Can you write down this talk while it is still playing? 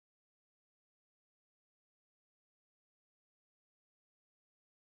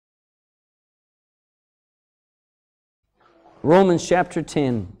Romans chapter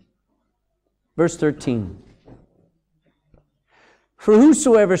 10, verse 13. For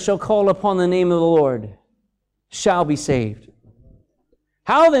whosoever shall call upon the name of the Lord shall be saved.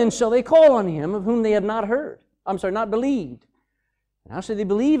 How then shall they call on him of whom they have not heard? Not believed. And how shall they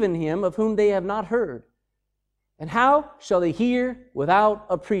believe in him of whom they have not heard? And how shall they hear without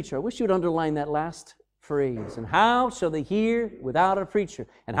a preacher? I wish you would underline that last phrase. And how shall they hear without a preacher?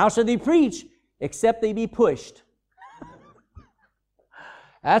 And how shall they preach except they be pushed?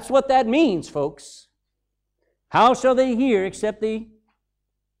 That's what that means, folks. How shall they hear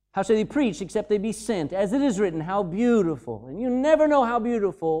how shall they preach except they be sent? As it is written, how beautiful. And you never know how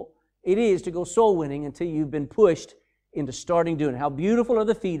beautiful it is to go soul winning until you've been pushed into starting doing it. How beautiful are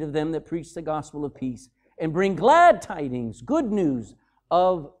the feet of them that preach the gospel of peace and bring glad tidings, good news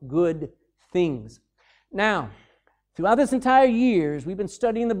of good things. Now, throughout this entire years, we've been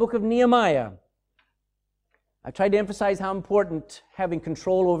studying the book of Nehemiah. I've tried to emphasize how important having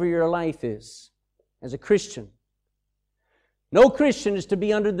control over your life is as a Christian. No Christian is to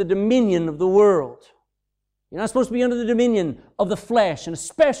be under the dominion of the world. You're not supposed to be under the dominion of the flesh, and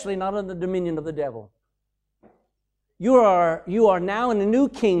especially not under the dominion of the devil. You are now in a new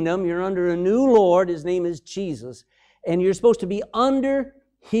kingdom. You're under a new Lord. His name is Jesus. And you're supposed to be under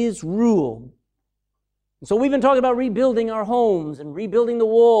His rule. And so we've been talking about rebuilding our homes and rebuilding the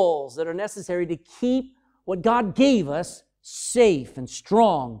walls that are necessary to keep what God gave us safe and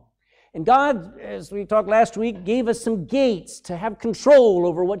strong. And God, as we talked last week, gave us some gates to have control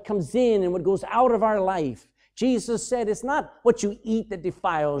over what comes in and what goes out of our life. Jesus said it's not what you eat that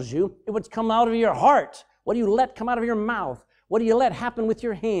defiles you, it's what's come out of your heart. What do you let come out of your mouth? What do you let happen with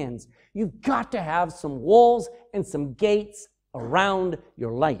your hands? You've got to have some walls and some gates around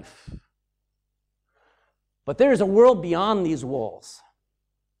your life. But there's a world beyond these walls.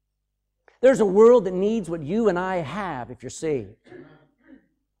 There's a world that needs what you and I have if you're saved.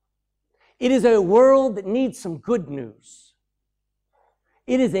 It is a world that needs some good news.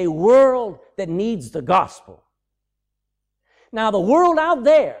 It is a world that needs the gospel. Now, the world out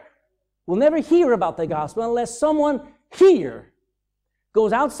there will never hear about the gospel unless someone here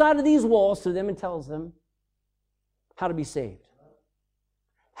goes outside of these walls to them and tells them how to be saved.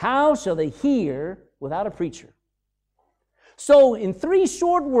 How shall they hear without a preacher? So, in 3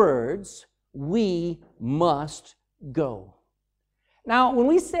 short words, we must go. Now, when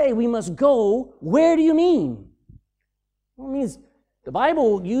we say we must go, where do you mean? Well, it means the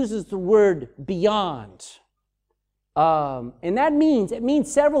Bible uses the word beyond. And that means, it means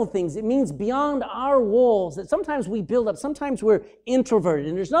several things. It means beyond our walls that sometimes we build up. Sometimes we're introverted.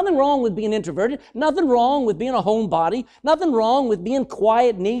 And there's nothing wrong with being introverted. Nothing wrong with being a homebody. Nothing wrong with being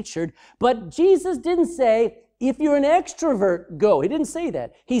quiet-natured. But Jesus didn't say, if you're an extrovert, go. He didn't say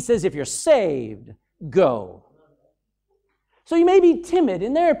that. He says, if you're saved, go. So you may be timid,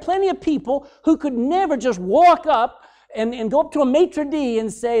 and there are plenty of people who could never just walk up and go up to a maitre d'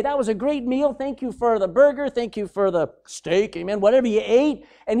 and say, that was a great meal, thank you for the burger, thank you for the steak, amen, whatever you ate.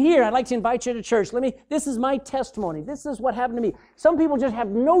 And here, I'd like to invite you to church. This is my testimony. This is what happened to me. Some people just have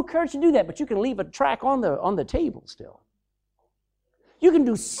no courage to do that, but you can leave a tract on the table still. You can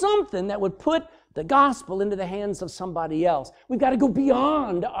do something that would put the gospel into the hands of somebody else. We've got to go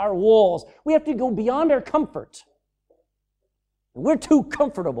beyond our walls. We have to go beyond our comfort. We're too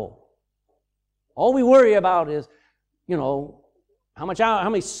comfortable. All we worry about is, how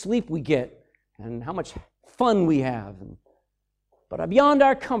much sleep we get and how much fun we have. But beyond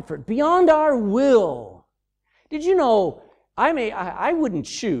our comfort, beyond our will. Did you know, I wouldn't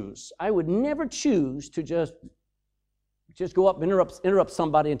choose, I would never choose to just go up and interrupt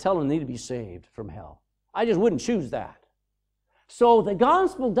somebody and tell them they need to be saved from hell. I just wouldn't choose that. So the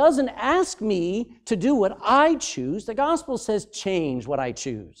gospel doesn't ask me to do what I choose. The gospel says change what I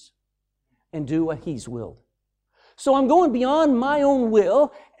choose and do what He's willed. So I'm going beyond my own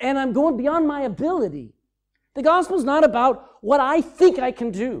will and I'm going beyond my ability. The gospel's not about what I think I can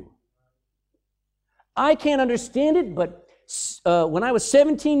do. I can't understand it, but when I was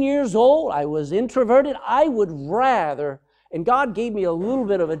 17 years old, I was introverted. I would rather, and God gave me a little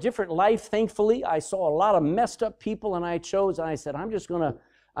bit of a different life, thankfully. I saw a lot of messed up people, and I said, I'm just gonna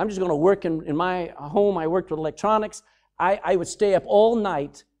work in my home. I worked with electronics. I would stay up all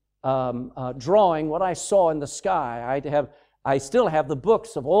night drawing what I saw in the sky. I still have the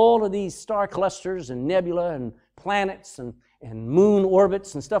books of all of these star clusters and nebula and planets and moon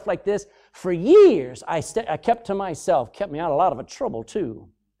orbits and stuff like this. For years, I kept to myself, kept me out of a lot of trouble too.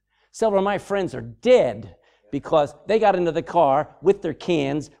 Several of my friends are dead because they got into the car with their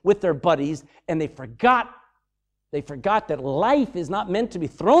cans, with their buddies, and they forgot that life is not meant to be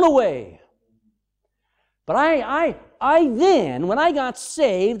thrown away. But I then, when I got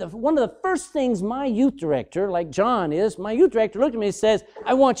saved, one of the first things my youth director, like John is, my youth director looked at me and says,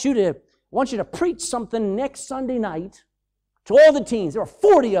 I want you to preach something next Sunday night to all the teens. There were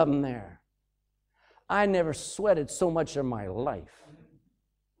 40 of them there. I never sweated so much in my life.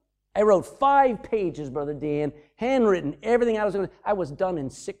 I wrote 5 pages, Brother Dan, handwritten, everything I was done in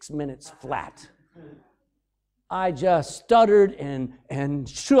 6 minutes flat. I just stuttered and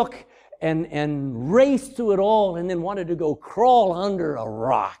shook and raced through it all and then wanted to go crawl under a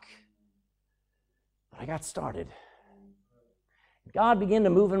rock. But I got started. God began to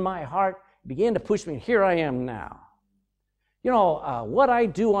move in my heart, began to push me, and here I am now. You know, what I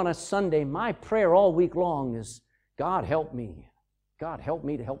do on a Sunday, my prayer all week long is, God help me. God help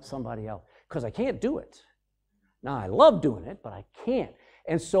me to help somebody else, because I can't do it. Now, I love doing it, but I can't.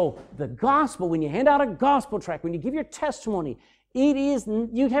 And so the gospel, when you hand out a gospel tract, when you give your testimony, it is,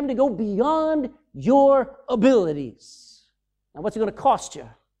 you're having to go beyond your abilities. Now, what's it going to cost you?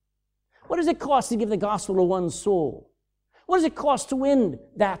 What does it cost to give the gospel to one soul? What does it cost to win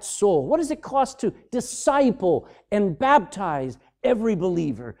that soul? What does it cost to disciple and baptize every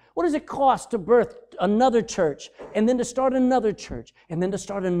believer? What does it cost to birth another church, and then to start another church, and then to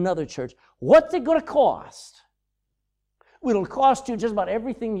start another church? What's it going to cost? It'll cost you just about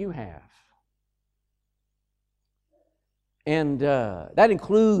everything you have. And that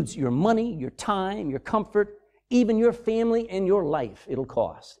includes your money, your time, your comfort, even your family and your life it'll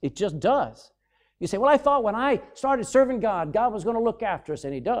cost. It just does. You say, well, I thought when I started serving God, God was going to look after us,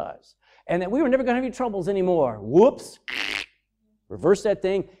 and He does. And that we were never going to have any troubles anymore. Whoops. Reverse that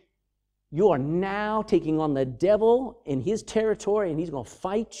thing. You are now taking on the devil in his territory, and he's going to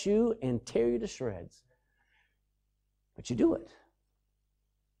fight you and tear you to shreds. But you do it.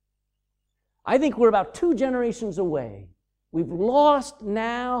 I think we're about 2 generations away. We've lost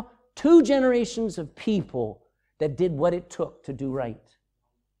now 2 generations of people that did what it took to do right.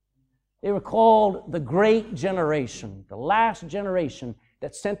 They were called the Great Generation, the last generation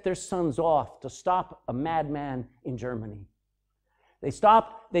that sent their sons off to stop a madman in Germany.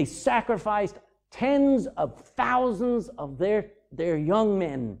 They sacrificed tens of thousands of their young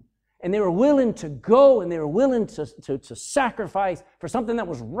men, and they were willing to go, and they were willing to sacrifice for something that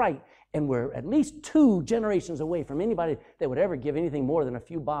was right. And we're at least 2 generations away from anybody that would ever give anything more than a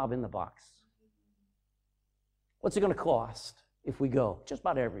few bob in the box. What's it going to cost if we go? Just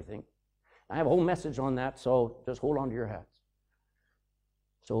about everything. I have a whole message on that, so just hold on to your hats.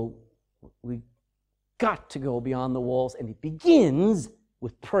 So we got to go beyond the walls, and it begins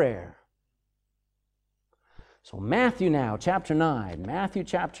with prayer. So Matthew now, chapter 9. Matthew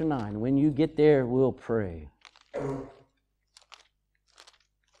chapter 9. When you get there, we'll pray.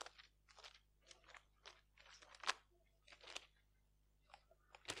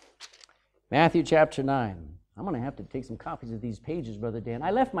 Matthew chapter 9. I'm going to have to take some copies of these pages, Brother Dan.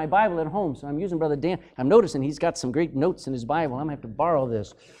 I left my Bible at home, so I'm using Brother Dan. I'm noticing he's got some great notes in his Bible. I'm going to have to borrow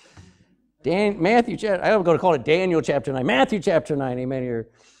this. I'm going to call it Daniel chapter 9. Matthew chapter 9, amen here.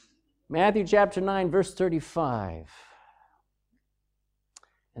 Matthew chapter 9, verse 35.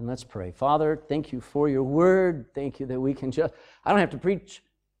 And let's pray. Father, thank you for your word. Thank you that we can I don't have to preach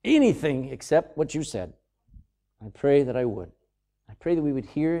anything except what you said. I pray that I would. I pray that we would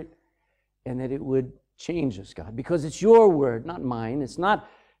hear it and that it would change us, God, because it's your word, not mine. It's not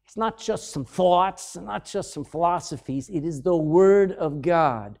just some thoughts, and not just some philosophies. It is the word of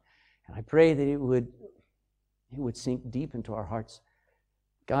God. And I pray that it would sink deep into our hearts.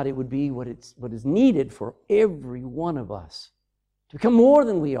 God, it would be what is needed for every one of us to become more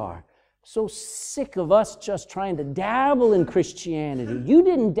than we are. So sick of us just trying to dabble in Christianity. You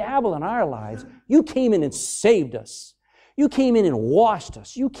didn't dabble in our lives. You came in and saved us. You came in and washed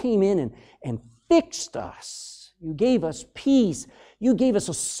us. You came in and fixed us. You gave us peace. You gave us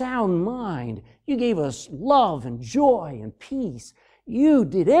a sound mind. You gave us love and joy and peace. You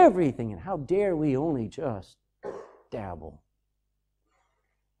did everything, and how dare we only just dabble?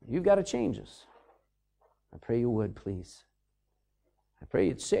 You've got to change us. I pray you would, please. I pray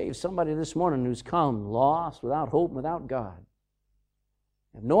you'd save somebody this morning who's come lost, without hope, without God.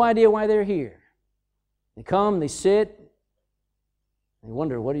 They have no idea why they're here. They come, they sit, they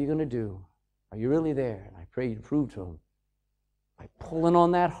wonder, what are you going to do? Are you really there? And I pray you'd prove to them by pulling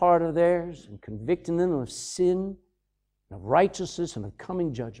on that heart of theirs and convicting them of sin, of righteousness, and of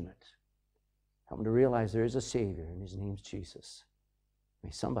coming judgment. Help them to realize there is a Savior, and His name's Jesus. May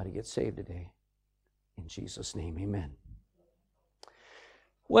somebody get saved today. In Jesus' name, amen.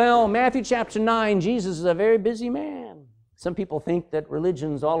 Well, Matthew chapter 9, Jesus is a very busy man. Some people think that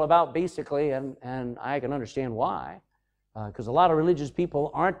religion's all about basically, and I can understand why, because a lot of religious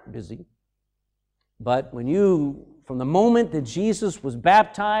people aren't busy. But from the moment that Jesus was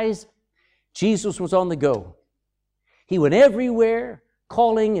baptized, Jesus was on the go. He went everywhere,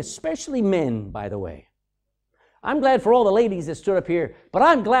 calling especially men, by the way. I'm glad for all the ladies that stood up here, but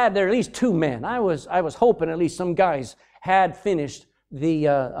I'm glad there are at least 2 men. I was hoping at least some guys had finished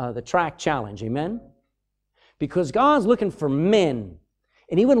the track challenge, amen? Because God's looking for men,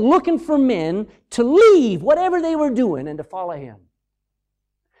 and He went looking for men to leave whatever they were doing and to follow Him.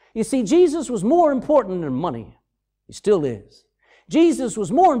 You see, Jesus was more important than money. He still is. Jesus was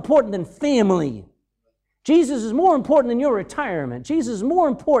more important than family. Jesus is more important than your retirement. Jesus is more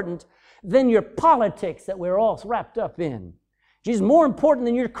important than your politics that we're all wrapped up in. Jesus is more important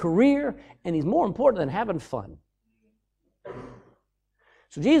than your career, and He's more important than having fun.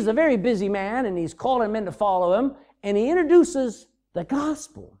 So Jesus is a very busy man, and He's calling men to follow Him, and He introduces the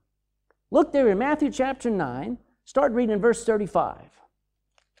gospel. Look there in Matthew chapter 9. Start reading in verse 35.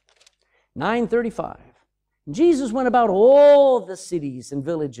 9:35. Jesus went about all the cities and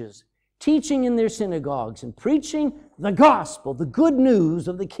villages, teaching in their synagogues and preaching the gospel, the good news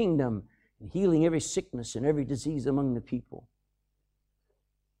of the kingdom, and healing every sickness and every disease among the people.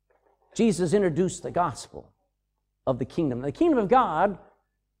 Jesus introduced the gospel of the kingdom. The kingdom of God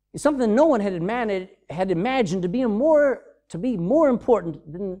is something no one had imagined to be more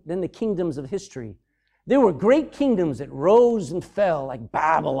important than the kingdoms of history. There were great kingdoms that rose and fell, like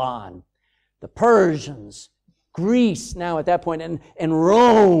Babylon, the Persians, Greece now at that point, and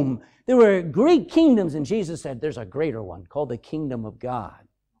Rome. There were great kingdoms, and Jesus said there's a greater one called the kingdom of God.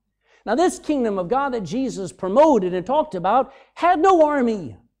 Now this kingdom of God that Jesus promoted and talked about had no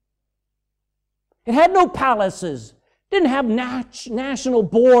army. It had no palaces. It didn't have national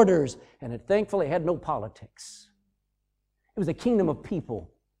borders. And it thankfully had no politics. It was a kingdom of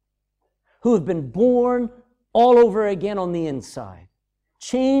people who have been born all over again on the inside,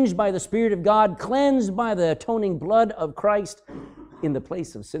 changed by the Spirit of God, cleansed by the atoning blood of Christ in the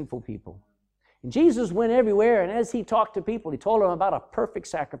place of sinful people. And Jesus went everywhere, and as He talked to people, He told them about a perfect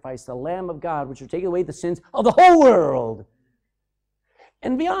sacrifice, the Lamb of God, which would take away the sins of the whole world.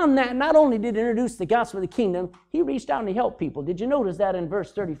 And beyond that, not only did He introduce the gospel of the kingdom, He reached out and He helped people. Did you notice that in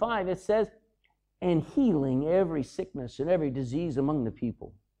verse 35? It says, and healing every sickness and every disease among the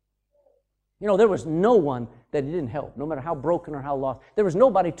people. You know, there was no one that He didn't help, no matter how broken or how lost. There was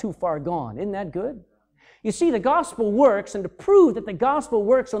nobody too far gone. Isn't that good? You see, the gospel works, and to prove that the gospel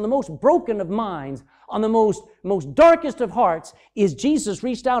works on the most broken of minds, on the most darkest of hearts, is Jesus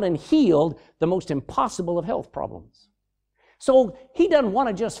reached out and healed the most impossible of health problems. So He doesn't want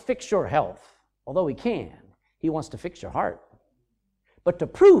to just fix your health, although He can. He wants to fix your heart. But to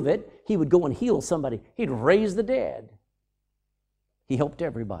prove it, He would go and heal somebody. He'd raise the dead. He helped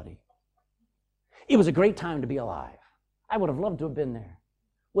everybody. It was a great time to be alive. I would have loved to have been there.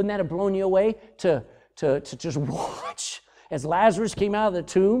 Wouldn't that have blown you away to just watch as Lazarus came out of the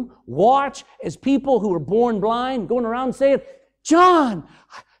tomb? Watch as people who were born blind going around saying, John,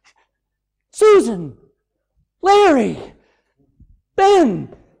 Susan, Larry,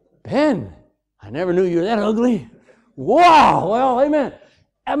 Ben, I never knew you were that ugly. Wow, well, amen.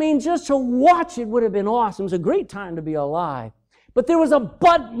 I mean, just to watch it would have been awesome. It was a great time to be alive. But there was a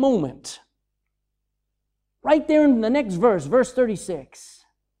but moment. Right there in the next verse, verse 36.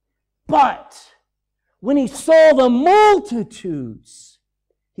 But when He saw the multitudes,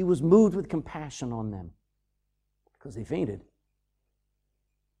 He was moved with compassion on them because they fainted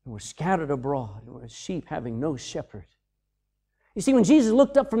and were scattered abroad and were as sheep having no shepherd. You see, when Jesus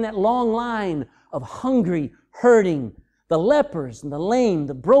looked up from that long line of hungry, hurting, the lepers and the lame,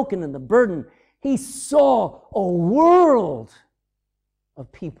 the broken and the burdened, He saw a world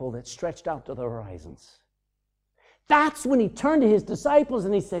of people that stretched out to the horizons. That's when He turned to His disciples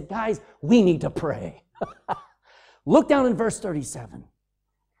and He said, guys, we need to pray. Look down in verse 37.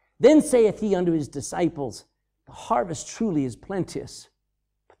 Then saith He unto His disciples, the harvest truly is plenteous,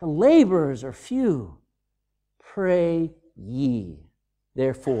 but the laborers are few. Pray ye,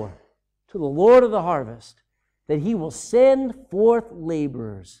 therefore, to the Lord of the harvest, that He will send forth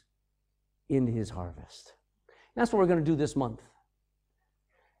laborers into His harvest. That's what we're going to do this month.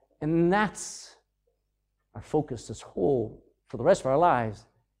 And that's our focus for the rest of our lives,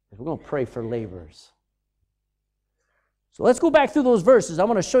 is we're going to pray for laborers. So let's go back through those verses. I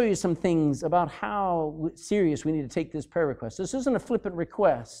want to show you some things about how serious we need to take this prayer request. This isn't a flippant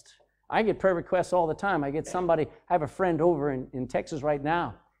request. I get prayer requests all the time. I have a friend over in Texas right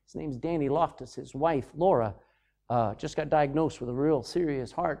now. His name's Danny Loftus. His wife, Laura, just got diagnosed with a real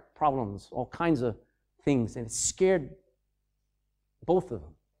serious heart problems, all kinds of things, and it scared both of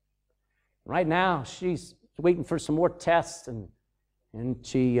them. Right now, she's waiting for some more tests, and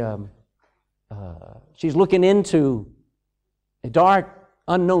she she's looking into a dark,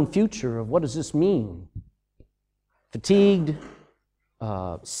 unknown future of what does this mean? Fatigued,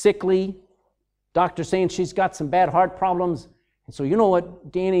 sickly, doctor saying she's got some bad heart problems. And so you know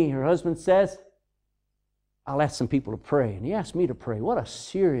what Danny, her husband, says? I'll ask some people to pray. And he asked me to pray. What a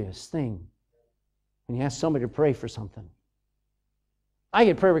serious thing when you ask somebody to pray for something. I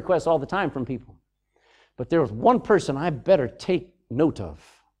get prayer requests all the time from people. But there was one person I better take note of,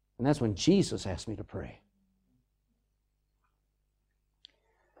 and that's when Jesus asked me to pray.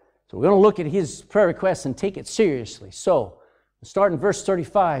 So we're going to look at his prayer requests and take it seriously. So, start in verse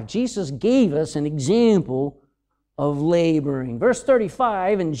 35. Jesus gave us an example of laboring. Verse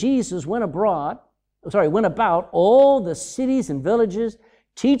 35, and Jesus went about all the cities and villages,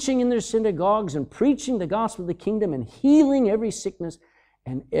 teaching in their synagogues and preaching the gospel of the kingdom and healing every sickness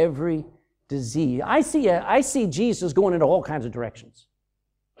and every disease. I see Jesus going into all kinds of directions.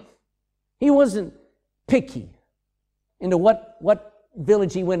 He wasn't picky into what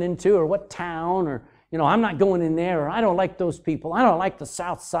village he went into or what town, or I'm not going in there, or I don't like those people. I don't like the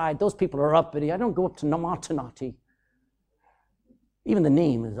south side. Those people are uppity. I don't go up to Namatanati. Even the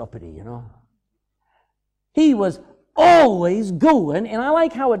name is uppity, He was always going, and I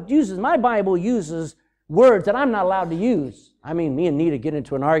like how it uses, my Bible uses words that I'm not allowed to use. I mean, me and Nita get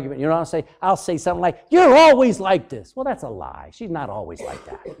into an argument, I'll say something like, you're always like this. Well, that's a lie. She's not always like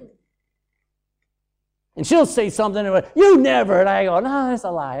that. And she'll say something, you never, and I go, no, that's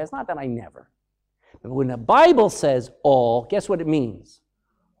a lie. It's not that I never. But when the Bible says all, guess what it means?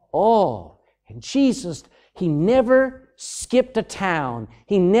 All. And Jesus, he never skipped a town.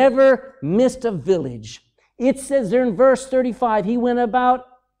 He never missed a village. It says there in verse 35, he went about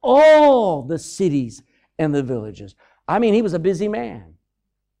all the cities and the villages. I mean, he was a busy man.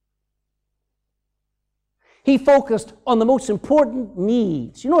 He focused on the most important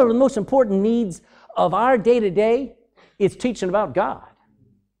needs. You know what are the most important needs of our day-to-day? It's teaching about God.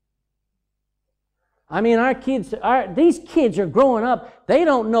 I mean, these kids are growing up, they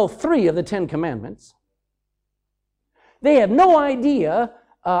don't know 3 of the 10 commandments. They have no idea.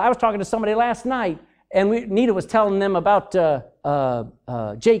 I was talking to somebody last night, and Nita was telling them about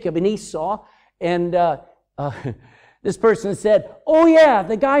Jacob and Esau, and this person said, oh yeah,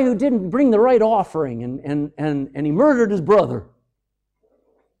 the guy who didn't bring the right offering, and he murdered his brother.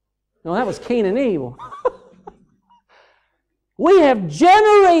 No, that was Cain and Abel. We have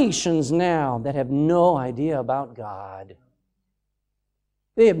generations now that have no idea about God.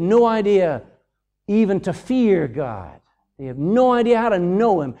 They have no idea even to fear God. They have no idea how to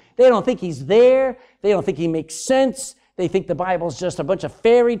know Him. They don't think He's there. They don't think He makes sense. They think the Bible's just a bunch of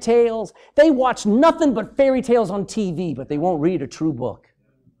fairy tales. They watch nothing but fairy tales on TV, but they won't read a true book.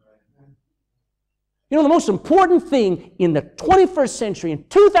 You know, the most important thing in the 21st century, in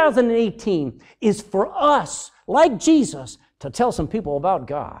 2018, is for us, like Jesus, to tell some people about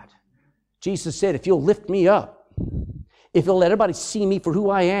God. Jesus said, if you'll lift me up, if you'll let everybody see me for who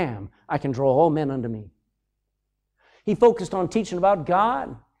I am, I can draw all men unto me. He focused on teaching about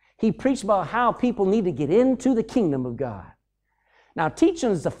God. He preached about how people need to get into the kingdom of God. Now, teaching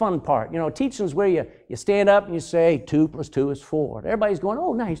is the fun part. Teaching is where you stand up and you say, 2 + 2 is 4. Everybody's going,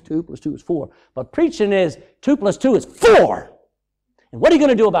 oh, nice, 2 + 2 is 4. But preaching is 2 + 2 is 4. And what are you going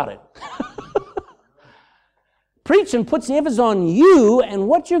to do about it? Preaching puts the emphasis on you and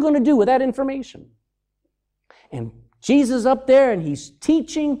what you're going to do with that information. And Jesus up there, and He's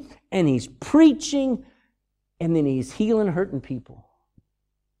teaching, and He's preaching, and then He's healing hurting people.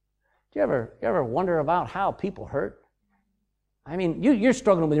 Do you ever wonder about how people hurt? I mean, you're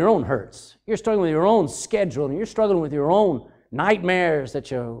struggling with your own hurts. You're struggling with your own schedule, and you're struggling with your own nightmares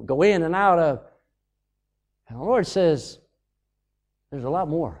that you go in and out of. And the Lord says, there's a lot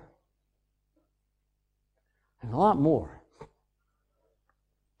more. And a lot more.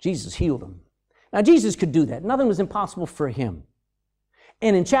 Jesus healed them. Now, Jesus could do that. Nothing was impossible for Him.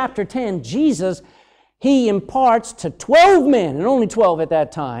 And in chapter 10, Jesus, He imparts to 12 men, and only 12 at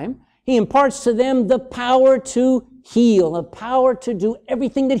that time, He imparts to them the power to heal, the power to do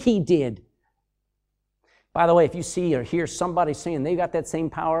everything that He did. By the way, if you see or hear somebody saying they got that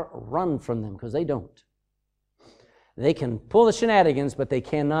same power, run from them, because they don't. They can pull the shenanigans, but they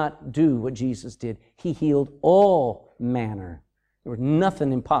cannot do what Jesus did. He healed all manner. There was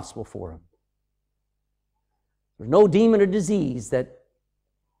nothing impossible for Him. There was no demon or disease that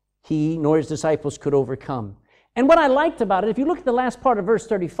He nor His disciples could overcome. And what I liked about it, if you look at the last part of verse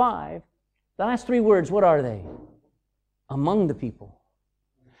 35, the last 3 words, what are they? Among the people.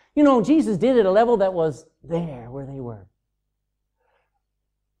 Jesus did it at a level that was there where they were.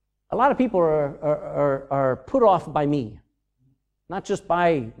 A lot of people are put off by me. Not just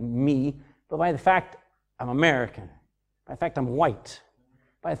by me, but by the fact I'm American, by the fact I'm white,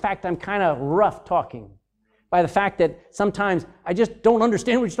 by the fact I'm kind of rough talking, by the fact that sometimes I just don't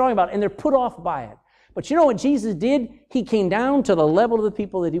understand what you're talking about, and they're put off by it. But you know what Jesus did? He came down to the level of the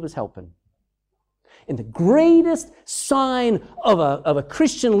people that he was helping. And the greatest sign of a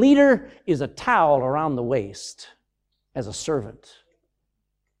Christian leader is a towel around the waist as a servant.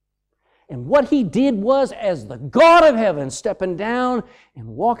 And what he did was, as the God of heaven, stepping down and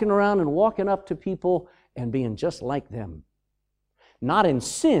walking around and walking up to people and being just like them. Not in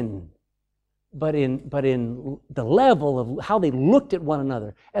sin, but in the level of how they looked at one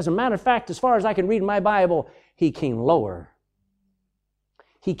another. As a matter of fact, as far as I can read in my Bible, he came lower.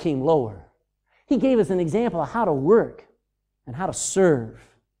 He came lower. He gave us an example of how to work and how to serve.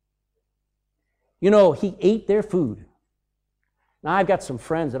 You know, he ate their food. Now, I've got some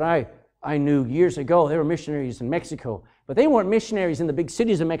friends that I knew years ago. They were missionaries in Mexico. But they weren't missionaries in the big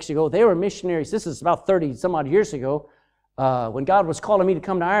cities of Mexico. They were missionaries. This is about 30 some odd years ago. When God was calling me to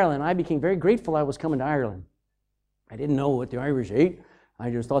come to Ireland, I became very grateful I was coming to Ireland. I didn't know what the Irish ate. I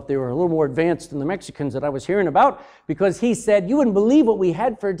just thought they were a little more advanced than the Mexicans that I was hearing about, because he said, you wouldn't believe what we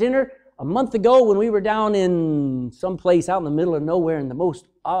had for dinner a month ago when we were down in some place out in the middle of nowhere in the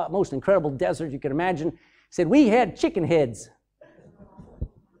most incredible desert you could imagine. He said, we had chicken heads.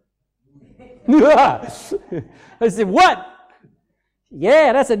 I said, what?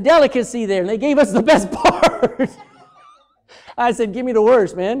 Yeah, that's a delicacy there. And they gave us the best part. I said, give me the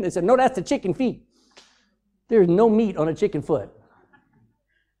worst, man. They said, no, that's the chicken feet. There's no meat on a chicken foot.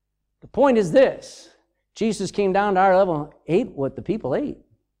 The point is this. Jesus came down to our level and ate what the people ate.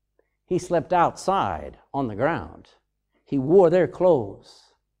 He slept outside on the ground. He wore their clothes.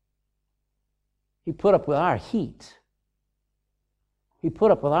 He put up with our heat. He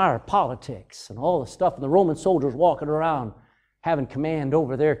put up with our politics and all the stuff, and the Roman soldiers walking around having command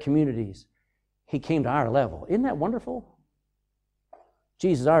over their communities. He came to our level. Isn't that wonderful?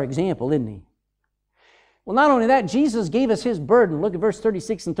 Jesus is our example, isn't he? Well, not only that, Jesus gave us his burden. Look at verse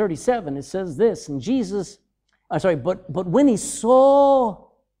 36 and 37. It says this, and but when he saw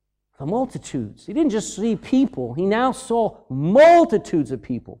the multitudes, he didn't just see people, he now saw multitudes of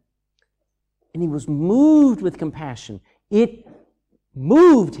people. And he was moved with compassion. It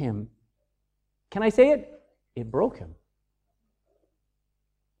moved him. Can I say it? It broke him.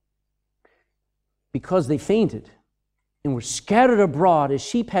 Because they fainted and were scattered abroad as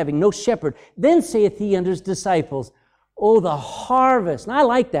sheep having no shepherd. Then saith he unto his disciples, oh, the harvest. And I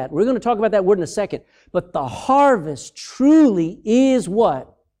like that. We're going to talk about that word in a second. But the harvest truly is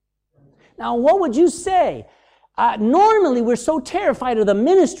what? Now, what would you say? Normally, we're so terrified of the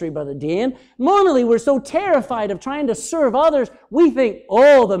ministry, Brother Dan. Normally, we're so terrified of trying to serve others. We think,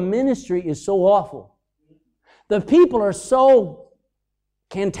 oh, the ministry is so awful. The people are so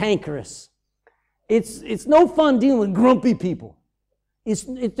cantankerous. It's no fun dealing with grumpy people.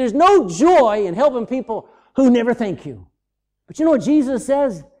 There's no joy in helping people who never thank you. But you know what Jesus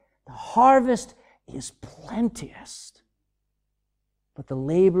says? The harvest is plenteous, but the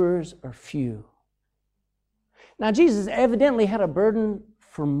laborers are few. Now, Jesus evidently had a burden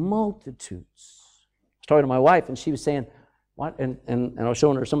for multitudes. I was talking to my wife, and she was saying, what? And I was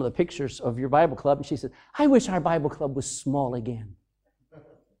showing her some of the pictures of your Bible club, and she said, I wish our Bible club was small again.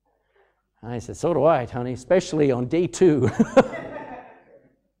 I said, so do I, honey, especially on day 2.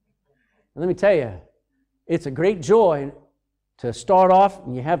 Let me tell you, it's a great joy to start off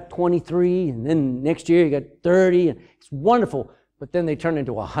and you have 23, and then next year you got 30, and it's wonderful. But then they turn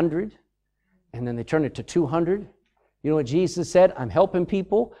into 100, and then they turn it to 200. You know what Jesus said? I'm helping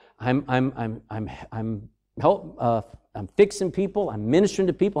people. I'm fixing people. I'm ministering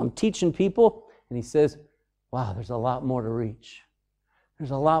to people. I'm teaching people. And he says, wow, there's a lot more to reach. There's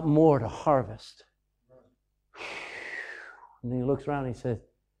a lot more to harvest. And then he looks around and he says,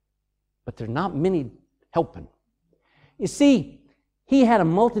 but there's not many helping. You see, he had a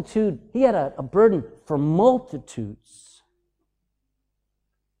multitude, he had a burden for multitudes.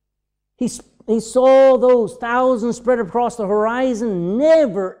 He saw those thousands spread across the horizon,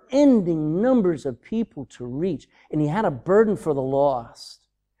 never-ending numbers of people to reach. And he had a burden for the lost.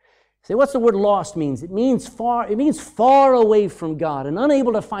 Say, what's the word lost means? It means far away from God and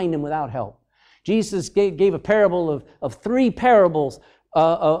unable to find him without help. Jesus gave a parable of 3 parables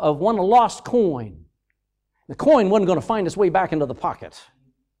of one, a lost coin. The coin wasn't going to find its way back into the pocket.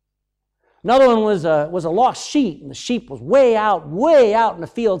 Another one was a lost sheep, and the sheep was way out in the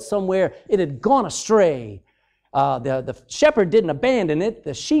field somewhere. It had gone astray. The shepherd didn't abandon it.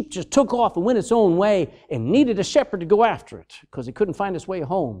 The sheep just took off and went its own way and needed a shepherd to go after it because it couldn't find its way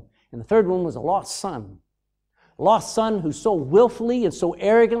home. And the third one was a lost son. lost son who so willfully and so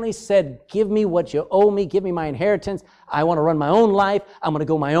arrogantly said, give me what you owe me, give me my inheritance. I want to run my own life. I'm going to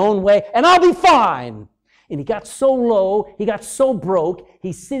go my own way, and I'll be fine. And he got so low, he got so broke,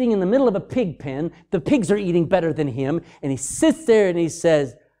 he's sitting in the middle of a pig pen. The pigs are eating better than him, and he sits there and he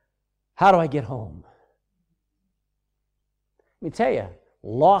says, how do I get home? Let me tell you,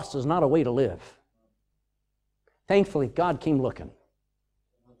 lost is not a way to live. Thankfully, God came looking.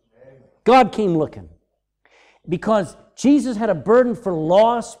 God came looking. Because Jesus had a burden for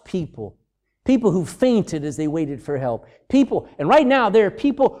lost people. People who fainted as they waited for help. People, and right now there are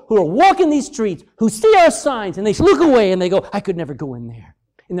people who are walking these streets, who see our signs, and they look away and they go, I could never go in there.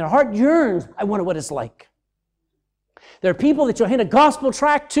 And their heart yearns, I wonder what it's like. There are people that you'll hand a gospel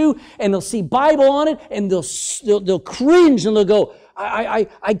tract to, and they'll see Bible on it, and they'll cringe, and they'll go,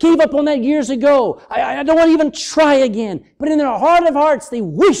 I gave up on that years ago. I don't want to even try again. But in their heart of hearts, they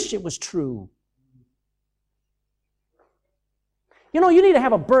wish it was true. You know, you need to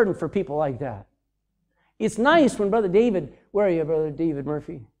have a burden for people like that. It's nice when Brother David, where are you, Brother David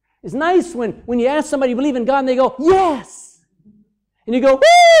Murphy? It's nice when you ask somebody to believe in God and they go, yes. And you go,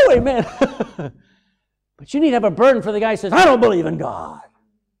 woo, amen. But you need to have a burden for the guy who says, I don't believe in God.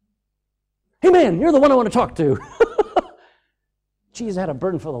 Amen, you're the one I want to talk to. Jesus had a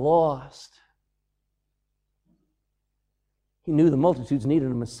burden for the lost. He knew the multitudes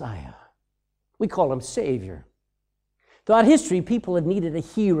needed a Messiah. We call him Savior. Throughout history, people have needed a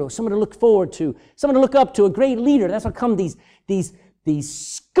hero, someone to look forward to, someone to look up to, a great leader. That's how come these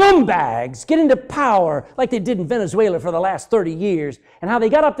scumbags get into power like they did in Venezuela for the last 30 years, and how they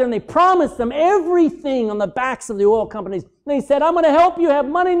got up there and they promised them everything on the backs of the oil companies. They said, I'm going to help you have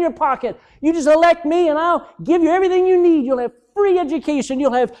money in your pocket. You just elect me and I'll give you everything you need. You'll have free education.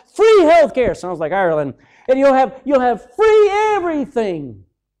 You'll have free health care. Sounds like Ireland. And you'll have free everything.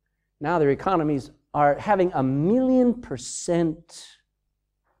 Now their economies are having 1,000,000%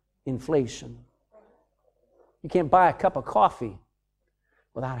 inflation. You can't buy a cup of coffee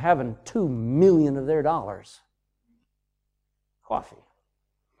without having 2 million of their dollars. Coffee.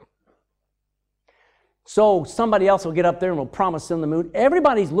 So somebody else will get up there and will promise them the moon.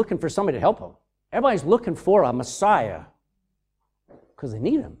 Everybody's looking for somebody to help them. Everybody's looking for a Messiah because they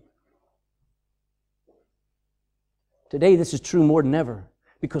need him. Today, this is true more than ever.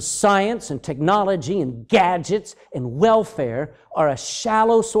 Because science and technology and gadgets and welfare are a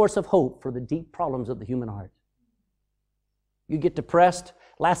shallow source of hope for the deep problems of the human heart. You get depressed,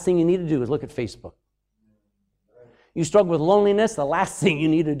 last thing you need to do is look at Facebook. You struggle with loneliness, the last thing you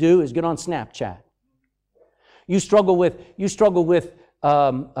need to do is get on Snapchat. You struggle with just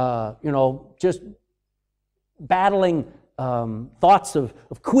battling thoughts of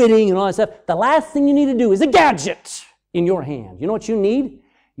quitting and all that stuff. The last thing you need to do is a gadget in your hand. You know what you need?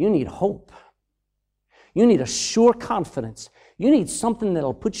 You need hope. You need a sure confidence. You need something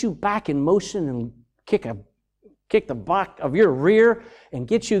that'll put you back in motion and kick the back of your rear and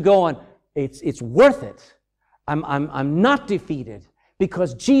get you going. It's worth it. I'm not defeated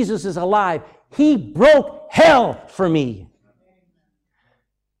because Jesus is alive. He broke hell for me.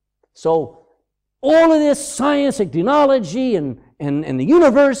 So all of this science and technology and the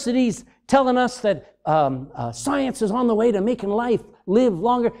universities telling us that science is on the way to making life live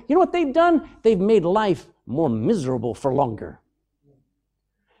longer. You know what they've done? They've made life more miserable for longer.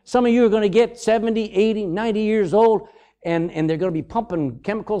 Some of you are going to get 70, 80, 90 years old, and they're going to be pumping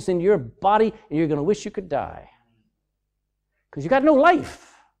chemicals into your body, and you're going to wish you could die. Because you got no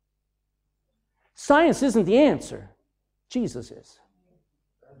life. Science isn't the answer. Jesus is.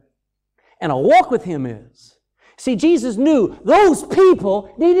 And a walk with him is. See, Jesus knew those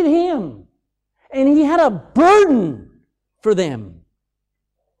people needed him. And he had a burden for them.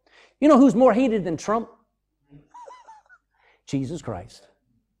 You know who's more hated than Trump? Jesus Christ.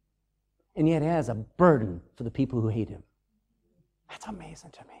 And yet he has a burden for the people who hate him. That's amazing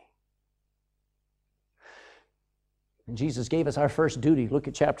to me. And Jesus gave us our first duty. Look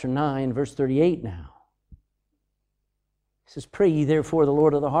at chapter 9, verse 38 now. He says, pray ye therefore the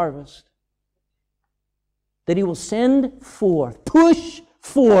Lord of the harvest, that he will send forth, push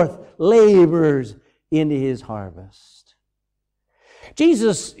forth laborers into his harvest.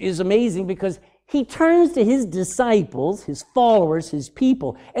 Jesus is amazing because he turns to his disciples, his followers, his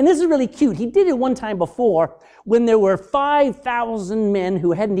people. And this is really cute. He did it one time before when there were 5,000 men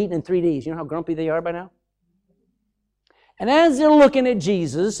who hadn't eaten in 3 days. You know how grumpy they are by now? And as they're looking at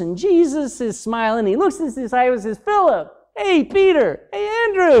Jesus, and Jesus is smiling, he looks at his disciples and says, Philip, hey, Peter, hey,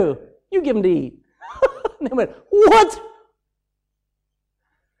 Andrew, you give them to eat. And they went, what?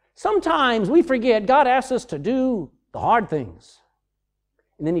 Sometimes we forget God asks us to do the hard things.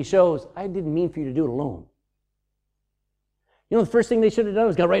 And then he shows, I didn't mean for you to do it alone. You know, the first thing they should have done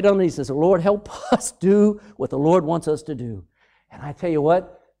was got right down there. He says, Lord, help us do what the Lord wants us to do. And I tell you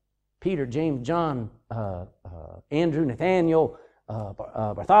what, Peter, James, John, Andrew, Nathaniel,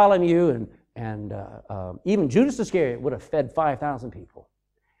 Bartholomew, and even Judas Iscariot would have fed 5,000 people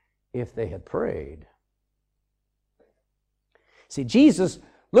if they had prayed. See, Jesus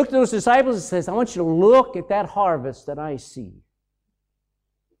looked at those disciples and says, I want you to look at that harvest that I see.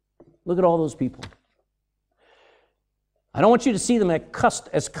 Look at all those people. I don't want you to see them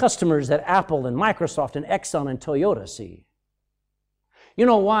as customers that Apple and Microsoft and Exxon and Toyota see. You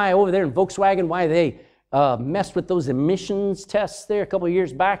know why over there in Volkswagen, why they messed with those emissions tests there a couple of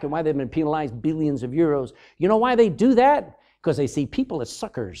years back and why they've been penalized billions of euros? You know why they do that? Because they see people as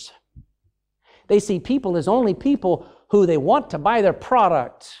suckers. They see people as only people who they want to buy their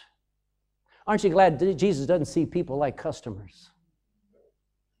product. Aren't you glad Jesus doesn't see people like customers?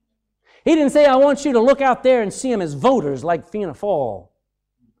 He didn't say, I want you to look out there and see them as voters like Fianna Fáil.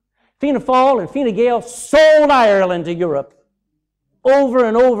 Fianna Fáil and Fine Gael sold Ireland to Europe over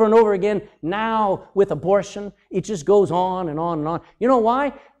and over and over again. Now with abortion, it just goes on and on and on. You know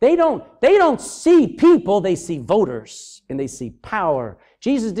why? They don't see people, they see voters and they see power.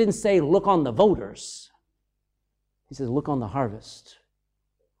 Jesus didn't say, look on the voters. He says, look on the harvest.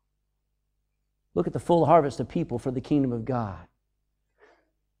 Look at the full harvest of people for the kingdom of God.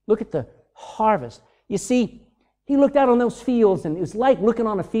 Look at the harvest. You see, he looked out on those fields, and it was like looking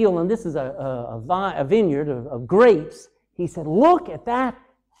on a field, and this is a vineyard of grapes. He said, look at that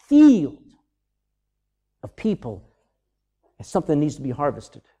field of people as something that needs to be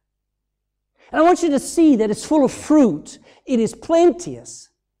harvested. And I want you to see that it's full of fruit. It is plenteous.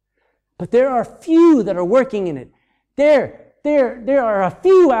 But there are few that are working in it. There are a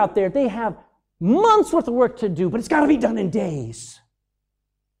few out there. They have months worth of work to do, but it's got to be done in days.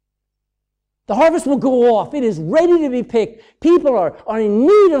 The harvest will go off. It is ready to be picked. People are in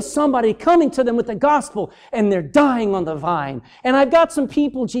need of somebody coming to them with the gospel, and they're dying on the vine. And I've got some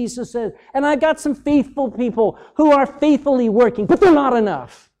people, Jesus says, and I've got some faithful people who are faithfully working, but they're not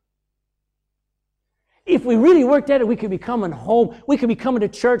enough. If we really worked at it, we could be coming home. We could be coming to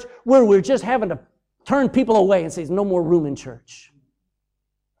church where we're just having to turn people away and say, there's no more room in church.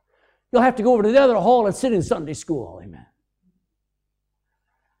 You'll have to go over to the other hall and sit in Sunday school. Amen.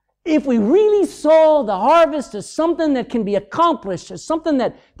 If we really saw the harvest as something that can be accomplished, as something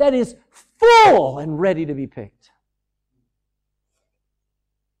that is full and ready to be picked.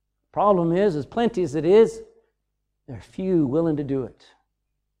 Problem is, as plenty as it is, there are few willing to do it.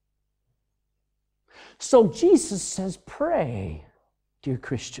 So Jesus says, pray, dear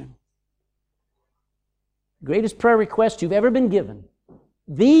Christian. Greatest prayer request you've ever been given,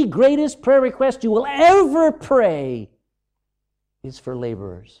 the greatest prayer request you will ever pray is for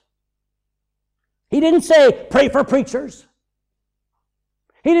laborers. He didn't say, pray for preachers.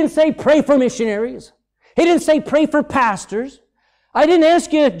 He didn't say, pray for missionaries. He didn't say, pray for pastors.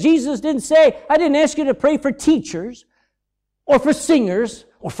 Jesus didn't say, I didn't ask you to pray for teachers or for singers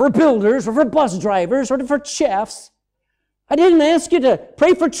or for builders or for bus drivers or for chefs. I didn't ask you to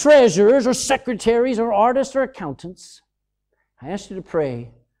pray for treasurers or secretaries or artists or accountants. I asked you to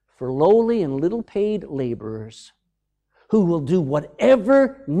pray for lowly and little paid laborers who will do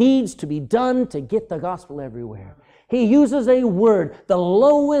whatever needs to be done to get the gospel everywhere. He uses a word, the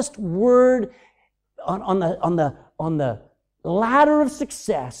lowest word on the ladder of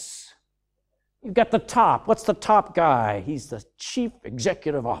success. You've got the top. What's the top guy? He's the chief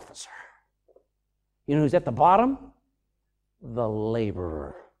executive officer. You know who's at the bottom? The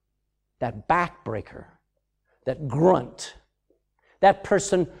laborer. That backbreaker. That grunt. That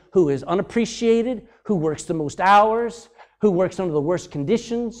person who is unappreciated, who works the most hours, who works under the worst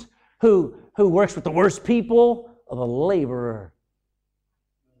conditions, who works with the worst people, of a laborer.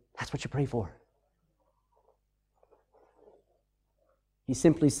 That's what you pray for. He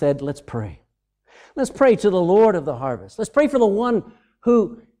simply said, let's pray. Let's pray to the Lord of the harvest. Let's pray for the one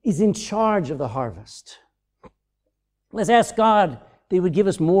who is in charge of the harvest. Let's ask God that He would give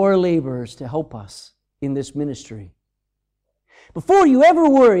us more laborers to help us in this ministry. Before you ever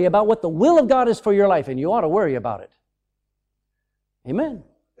worry about what the will of God is for your life, and you ought to worry about it. Amen.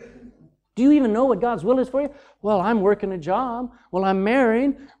 Do you even know what God's will is for you? Well, I'm working a job. Well, I'm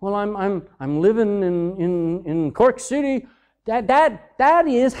married. Well, I'm living in Cork City. That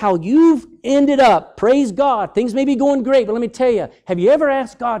is how you've ended up. Praise God. Things may be going great, but let me tell you, have you ever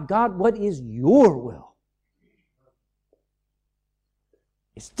asked God, what is your will?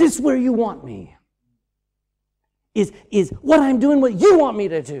 Is this where you want me? Is what I'm doing what you want me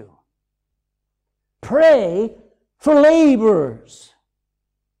to do? Pray for laborers.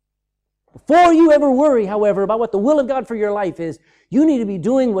 Before you ever worry, however, about what the will of God for your life is, you need to be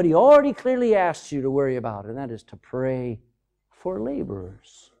doing what He already clearly asked you to worry about, and that is to pray for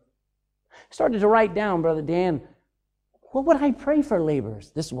laborers. I started to write down, Brother Dan, what would I pray for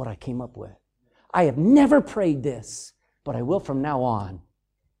laborers? This is what I came up with. I have never prayed this, but I will from now on.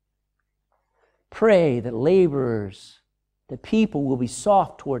 Pray that laborers, that people will be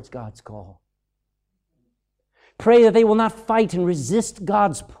soft towards God's call. Pray that they will not fight and resist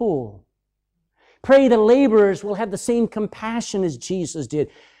God's pull. Pray that laborers will have the same compassion as Jesus did.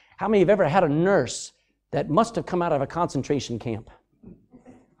 How many have ever had a nurse that must have come out of a concentration camp?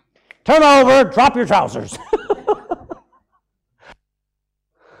 Turn over, drop your trousers.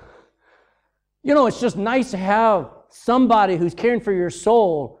 You know, it's just nice to have somebody who's caring for your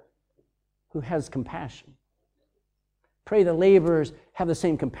soul who has compassion. Pray that laborers have the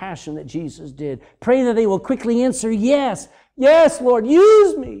same compassion that Jesus did. Pray that they will quickly answer, yes, yes, Lord,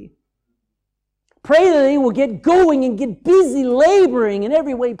 use me. Pray that they will get going and get busy laboring in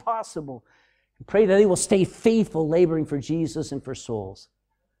every way possible. And pray that they will stay faithful laboring for Jesus and for souls.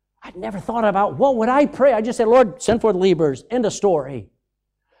 I'd never thought about what would I pray. I just said, Lord, send forth laborers. End of story.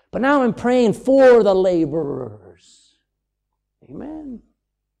 But now I'm praying for the laborers. Amen.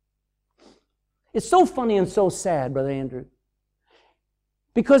 It's so funny and so sad, Brother Andrew,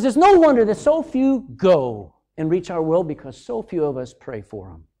 because it's no wonder that so few go and reach our world because so few of us pray for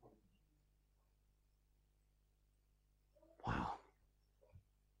them. Wow.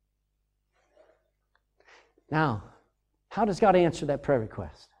 Now, how does God answer that prayer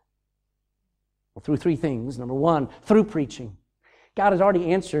request? Well, through three things. Number one, through preaching. God is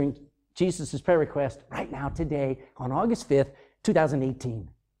already answering Jesus' prayer request right now, today, on August 5th, 2018.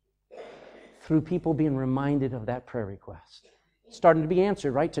 Through people being reminded of that prayer request. It's starting to be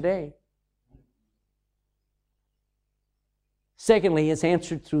answered right today. Secondly, it's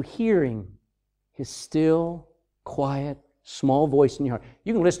answered through hearing His still, quiet, small voice in your heart.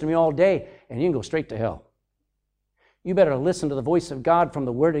 You can listen to me all day and you can go straight to hell. You better listen to the voice of God from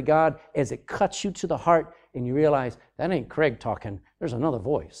the Word of God as it cuts you to the heart and you realize, that ain't Craig talking. There's another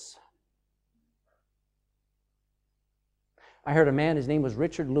voice. I heard a man, his name was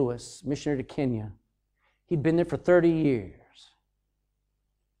Richard Lewis, missionary to Kenya. He'd been there for 30 years.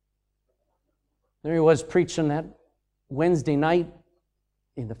 There he was preaching that Wednesday night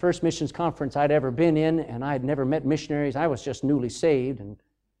in the first missions conference I'd ever been in, and I had never met missionaries. I was just newly saved. And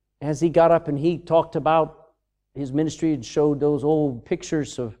as he got up and he talked about his ministry and showed those old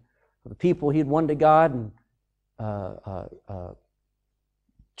pictures of the people he had won to God and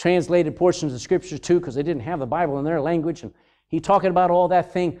translated portions of Scripture too, because they didn't have the Bible in their language. And he talking about all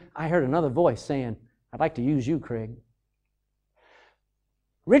that thing. I heard another voice saying, I'd like to use you, Craig.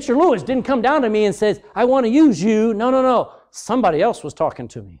 Richard Lewis didn't come down to me and says, I want to use you. No. Somebody else was talking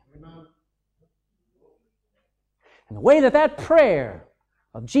to me. And the way that prayer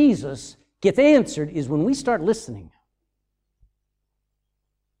of Jesus gets answered is when we start listening.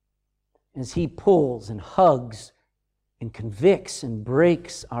 As He pulls and hugs and convicts and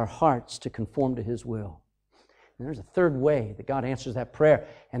breaks our hearts to conform to His will. And there's a third way that God answers that prayer,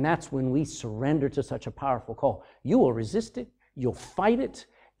 and that's when we surrender to such a powerful call. You will resist it, you'll fight it,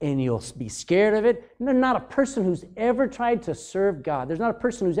 and you'll be scared of it. And there's not a person who's ever tried to serve God. There's not a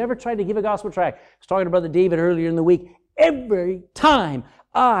person who's ever tried to give a gospel tract. I was talking to Brother David earlier in the week. Every time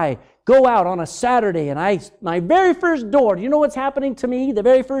I go out on a Saturday and my very first door, do you know what's happening to me? The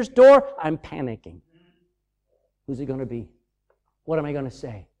very first door, I'm panicking. Who's it going to be? What am I going to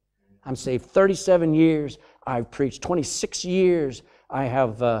say? I'm saved 37 years. I've preached 26 years. I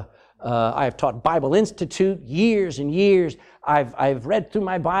have taught Bible Institute years and years. I've read through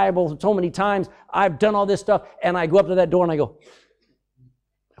my Bible so many times. I've done all this stuff, and I go up to that door and I go,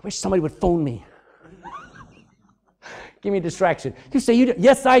 I wish somebody would phone me. Give me a distraction. You say, you do?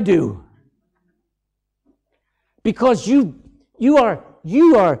 Yes, I do. Because you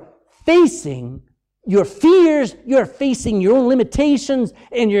are facing your fears, you're facing your own limitations,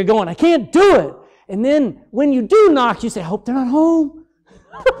 and you're going, I can't do it. And then when you do knock, you say, I hope they're not home.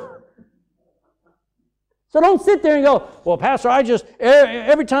 So don't sit there and go, well, Pastor,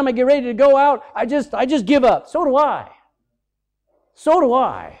 every time I get ready to go out, I just give up. So do I. So do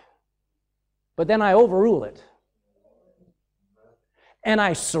I. But then I overrule it. And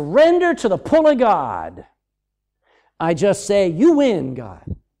I surrender to the pull of God. I just say, you win,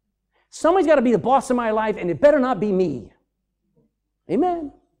 God. Somebody's got to be the boss of my life, and it better not be me.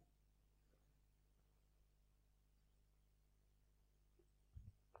 Amen.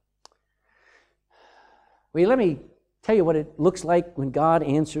 Well, let me tell you what it looks like when God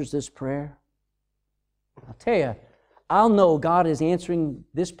answers this prayer. I'll tell you, I'll know God is answering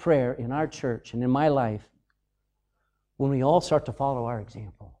this prayer in our church and in my life when we all start to follow our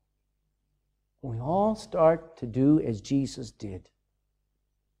example. When we all start to do as Jesus did.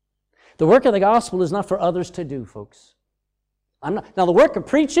 The work of the gospel is not for others to do, folks. Now, the work of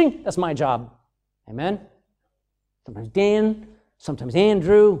preaching, that's my job. Amen? Sometimes Dan, sometimes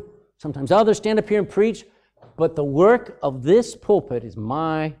Andrew, sometimes others stand up here and preach. But the work of this pulpit is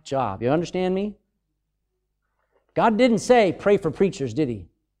my job. You understand me? God didn't say, pray for preachers, did He? He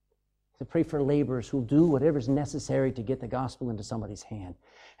said, pray for laborers who'll do whatever's necessary to get the gospel into somebody's hand.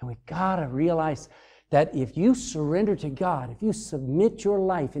 And we've got to realize that if you surrender to God, if you submit your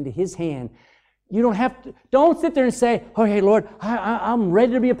life into His hand, you don't have to, don't sit there and say, oh, hey, Lord, I'm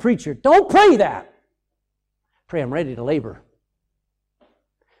ready to be a preacher. Don't pray that. Pray, I'm ready to labor.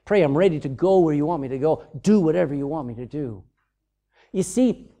 Pray, I'm ready to go where you want me to go. Do whatever you want me to do. You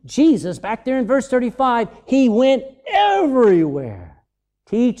see, Jesus, back there in verse 35, He went everywhere,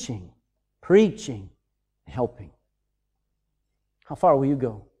 teaching, preaching, helping. How far will you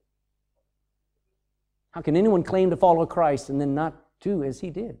go? How can anyone claim to follow Christ and then not do as He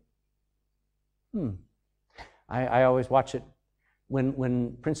did? I always watch it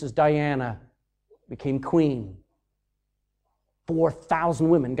when Princess Diana became queen. 4,000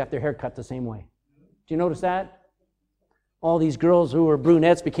 women got their hair cut the same way. Do you notice that? All these girls who were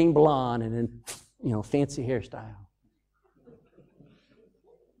brunettes became blonde and then, fancy hairstyle.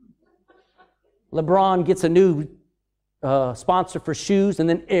 LeBron gets a new sponsor for shoes, and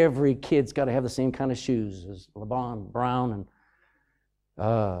then every kid's got to have the same kind of shoes as LeBron, Brown,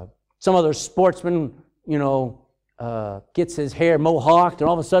 and some other sportsman, gets his hair mohawked, and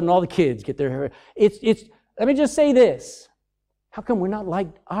all of a sudden all the kids get their hair. Let me just say this. How come we're not like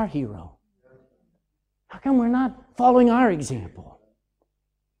our hero? How come we're not following our example?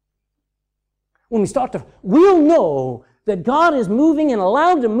 When we'll know that God is moving and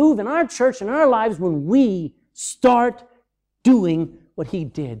allowed to move in our church and our lives when we start doing what He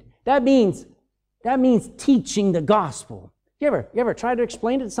did. That means teaching the gospel. You ever try to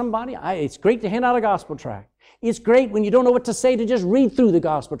explain it to somebody? It's great to hand out a gospel tract. It's great when you don't know what to say to just read through the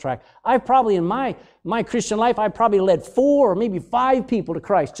gospel tract. I've probably, in my Christian life, I probably led 4 or maybe 5 people to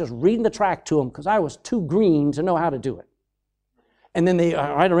Christ just reading the tract to them because I was too green to know how to do it. And then they,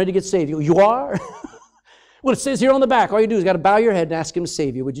 all right, I'm ready to get saved. You are? Well, it says here on the back, all you do is got to bow your head and ask Him to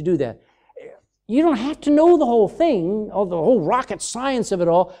save you. Would you do that? You don't have to know the whole thing, or the whole rocket science of it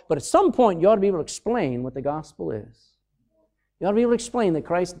all, but at some point you ought to be able to explain what the gospel is. You ought to be able to explain that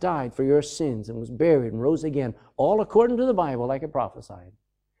Christ died for your sins and was buried and rose again, all according to the Bible like it prophesied.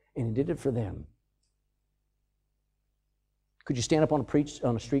 And He did it for them. Could you stand up on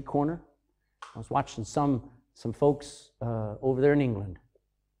a street corner? I was watching some folks over there in England.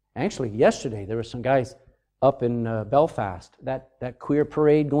 Actually, yesterday there were some guys up in Belfast, that queer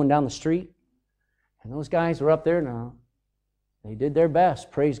parade going down the street. And those guys were up there now. They did their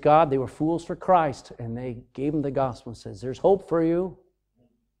best. Praise God. They were fools for Christ. And they gave them the gospel and says, there's hope for you.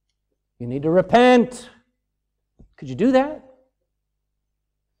 You need to repent. Could you do that?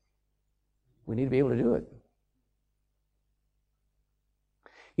 We need to be able to do it.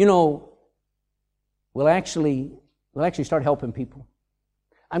 We'll actually start helping people.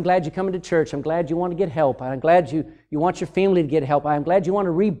 I'm glad you're coming to church. I'm glad you want to get help. I'm glad you want your family to get help. I'm glad you want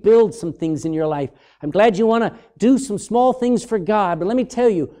to rebuild some things in your life. I'm glad you want to do some small things for God. But let me tell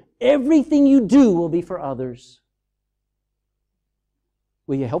you, everything you do will be for others.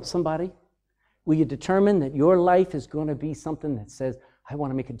 Will you help somebody? Will you determine that your life is going to be something that says, I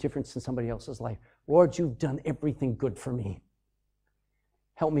want to make a difference in somebody else's life? Lord, you've done everything good for me.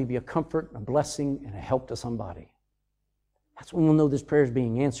 Help me be a comfort, a blessing, and a help to somebody. That's when we'll know this prayer is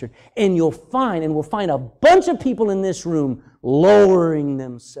being answered. And we'll find a bunch of people in this room lowering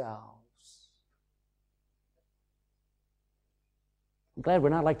themselves. I'm glad we're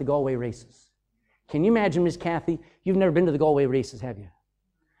not like the Galway races. Can you imagine, Miss Kathy? You've never been to the Galway races, have you?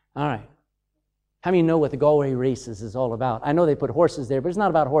 All right. How many know what the Galway races is all about? I know they put horses there, but it's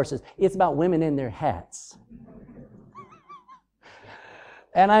not about horses. It's about women in their hats.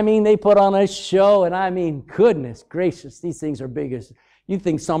 And they put on a show, and goodness gracious, these things are big as, you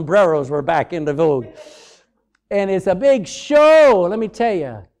think sombreros were back into vogue. And it's a big show, let me tell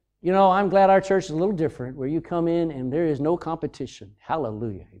you. I'm glad our church is a little different, where you come in and there is no competition.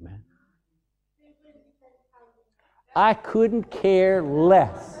 Hallelujah, amen. I couldn't care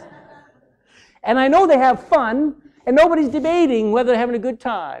less. And I know they have fun, and nobody's debating whether they're having a good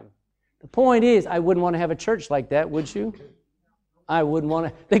time. The point is, I wouldn't want to have a church like that, would you? I wouldn't want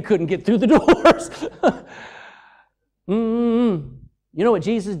to. They couldn't get through the doors. You know what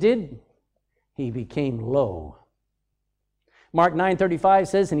Jesus did? He became low. Mark 9:35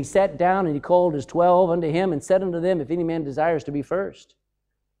 says, and he sat down and he called his 12 unto him and said unto them, if any man desires to be first,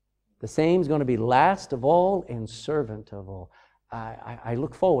 the same is going to be last of all and servant of all. I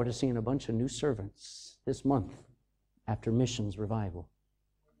look forward to seeing a bunch of new servants this month after missions revival.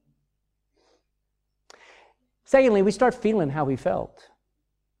 Secondly, we start feeling how he felt.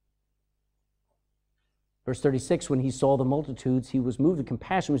 Verse 36, when he saw the multitudes, he was moved with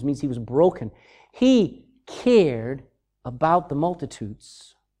compassion, which means he was broken. He cared about the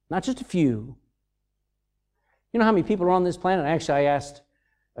multitudes, not just a few. You know how many people are on this planet? Actually, I asked,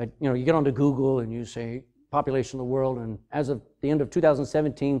 you get onto Google and you say population of the world, and as of the end of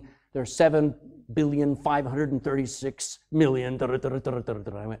 2017, there are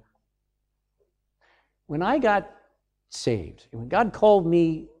 7,536,000,000. I went, when I got saved, when God called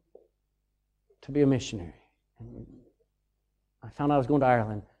me to be a missionary, and I found out I was going to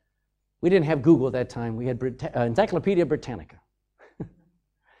Ireland, we didn't have Google at that time. We had Encyclopedia Britannica. And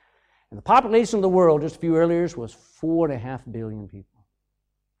the population of the world just a few earlier was 4.5 billion people.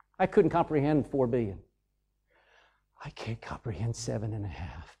 I couldn't comprehend 4 billion. I can't comprehend 7.5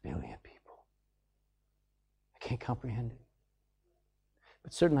 billion people. I can't comprehend it.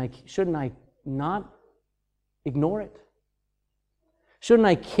 But shouldn't I not ignore it? Shouldn't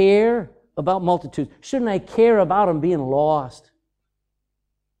I care about multitudes? Shouldn't I care about them being lost?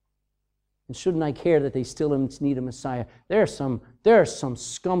 And shouldn't I care that they still need a Messiah? There are some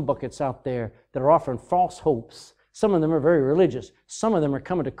scumbuckets out there that are offering false hopes. Some of them are very religious. Some of them are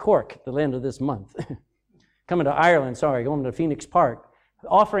coming to Cork at the end of this month. Going to Phoenix Park,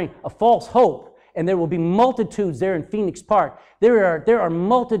 offering a false hope. And there will be multitudes there in Phoenix Park. There are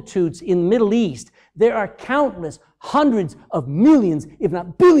multitudes in the Middle East. There are countless, hundreds of millions, if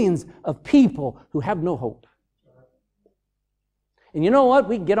not billions, of people who have no hope. And you know what?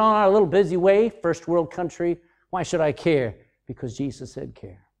 We can get on our little busy way, first world country. Why should I care? Because Jesus said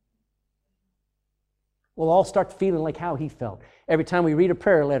care. We'll all start feeling like how he felt. Every time we read a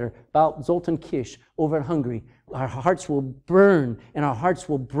prayer letter about Zoltan Kish over in Hungary, our hearts will burn and our hearts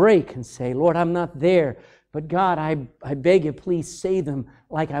will break and say, Lord, I'm not there, but God, I beg you, please save them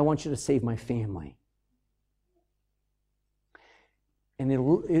like I want you to save my family. And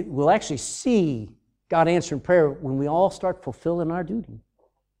we'll actually see God answering prayer when we all start fulfilling our duty.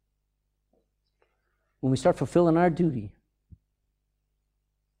 When we start fulfilling our duty.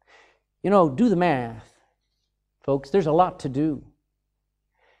 Do the math. Folks, there's a lot to do.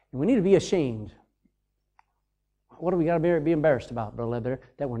 And we need to be ashamed. What do we got to be embarrassed about, Brother Ledbetter?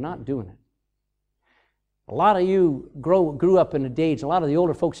 That we're not doing it. A lot of you grew up in a day age. A lot of the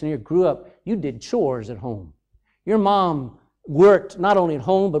older folks in here grew up, you did chores at home. Your mom worked not only at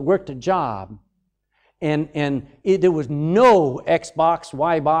home, but worked a job. And there was no Xbox,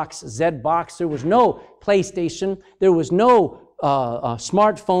 Y box, Z box. There was no PlayStation. There was no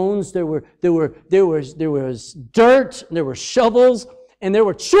smartphones. There was dirt. There were shovels, and there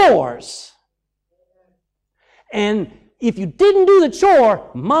were chores. And if you didn't do the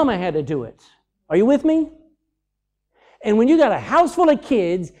chore, Mama had to do it. Are you with me? And when you got a house full of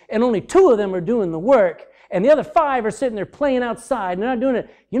kids, and only 2 of them are doing the work, and the other 5 are sitting there playing outside and they're not doing it,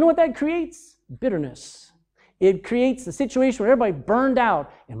 you know what that creates? Bitterness. It creates a situation where everybody burned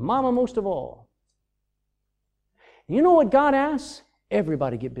out, and Mama most of all. You know what God asks?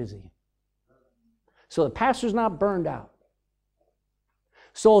 Everybody get busy. So the pastor's not burned out.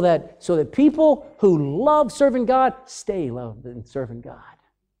 So that people who love serving God stay loving serving God.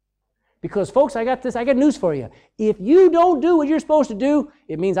 Because folks, I got news for you. If you don't do what you're supposed to do,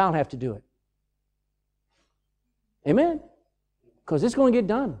 it means I'll have to do it. Amen? Because it's going to get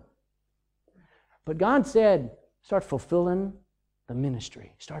done. But God said, start fulfilling the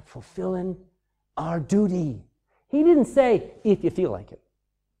ministry. Start fulfilling our duty. He didn't say, if you feel like it.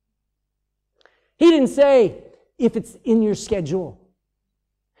 He didn't say, if it's in your schedule.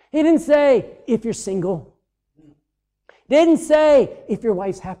 He didn't say, if you're single. He didn't say, if your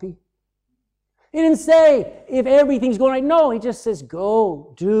wife's happy. He didn't say, if everything's going right. No, he just says,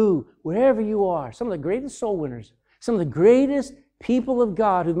 go, do, wherever you are. Some of the greatest soul winners, some of the greatest people of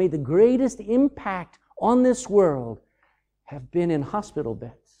God who've made the greatest impact on this world have been in hospital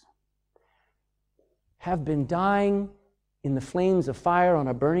beds, have been dying in the flames of fire on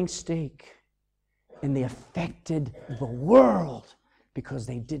a burning stake, and they affected the world because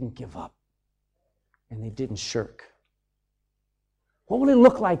they didn't give up and they didn't shirk. What will it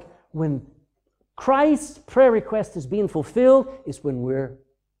look like when Christ's prayer request is being fulfilled? Is when we're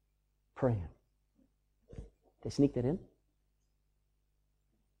praying. They sneak that in?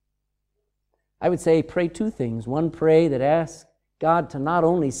 I would say pray 2 things. One, pray that asks God to not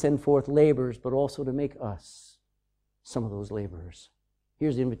only send forth laborers, but also to make us some of those laborers.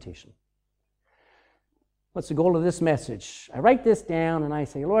 Here's the invitation. What's the goal of this message? I write this down and I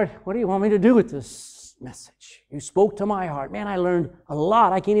say, Lord, what do you want me to do with this message? You spoke to my heart. Man, I learned a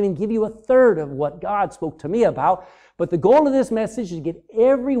lot. I can't even give you a third of what God spoke to me about. But the goal of this message is to get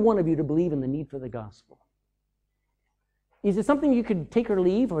every one of you to believe in the need for the gospel. Is it something you could take or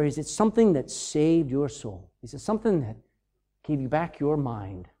leave, or is it something that saved your soul? Is it something that gave you back your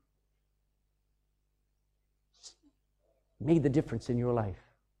mind? Made the difference in your life?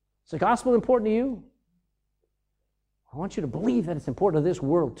 Is the gospel important to you? I want you to believe that it's important to this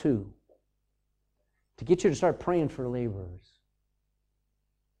world too. To get you to start praying for laborers.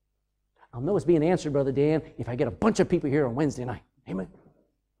 I'll know it's being answered, Brother Dan, if I get a bunch of people here on Wednesday night. Amen.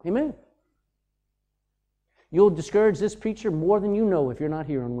 Amen. You'll discourage this preacher more than you know if you're not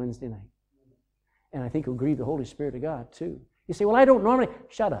here on Wednesday night. And I think it'll grieve the Holy Spirit of God too. You say, well, I don't normally.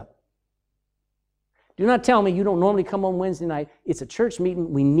 Shut up. Do not tell me you don't normally come on Wednesday night. It's a church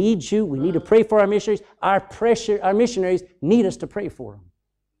meeting. We need you. We need to pray for our missionaries. Our missionaries need us to pray for them.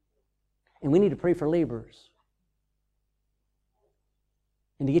 And we need to pray for laborers.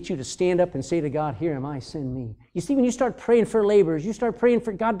 And to get you to stand up and say to God, here am I, send me. You see, when you start praying for laborers, you start praying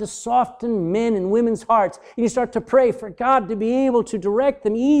for God to soften men and women's hearts. And you start to pray for God to be able to direct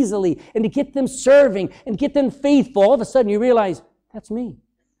them easily and to get them serving and get them faithful. All of a sudden you realize, that's me.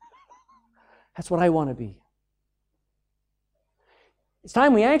 That's what I want to be. It's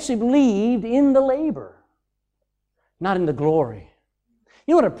time we actually believed in the labor, not in the glory.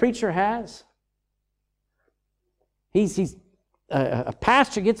 You know what a preacher has? A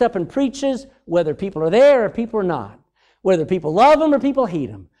pastor gets up and preaches whether people are there or people are not, whether people love him or people hate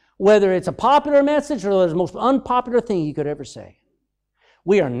him, whether it's a popular message or the most unpopular thing you could ever say.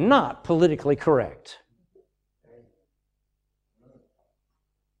 We are not politically correct.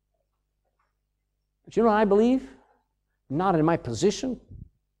 But you know what I believe? Not in my position,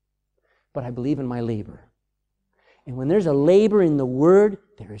 but I believe in my labor. And when there's a labor in the Word,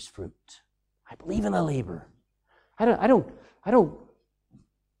 there is fruit. I believe in the labor. I don't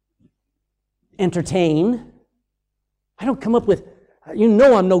entertain. I don't come up with, you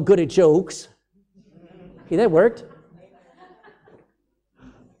know I'm no good at jokes. Okay, that worked.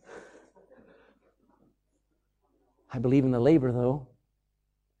 I believe in the labor, though.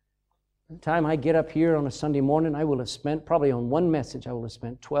 By the time I get up here on a Sunday morning, I will have spent, probably on one message, I will have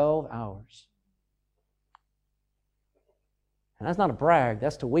spent 12 hours. And that's not a brag.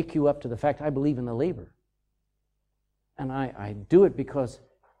 That's to wake you up to the fact I believe in the labor. And I do it because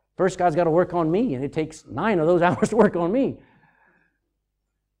first God's got to work on me, and it takes 9 of those hours to work on me.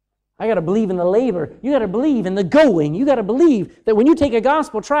 I got to believe in the labor. You got to believe in the going. You got to believe that when you take a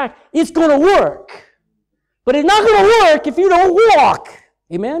gospel tract, it's going to work. But it's not going to work if you don't walk.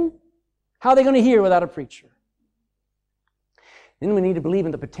 Amen? How are they going to hear without a preacher? Then we need to believe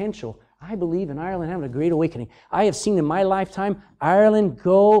in the potential. I believe in Ireland having a great awakening. I have seen in my lifetime Ireland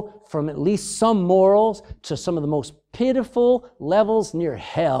go from at least some morals to some of the most pitiful levels near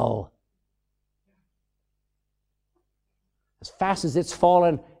hell. As fast as it's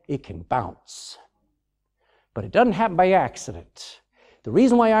fallen, it can bounce. But it doesn't happen by accident. The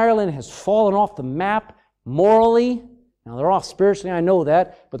reason why Ireland has fallen off the map morally, now they're off spiritually, I know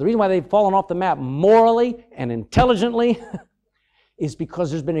that, but the reason why they've fallen off the map morally and intelligently is because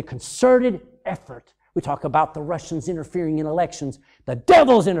there's been a concerted effort. We talk about the Russians interfering in elections. The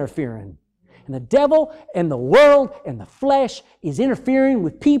devil's interfering. And the devil and the world and the flesh is interfering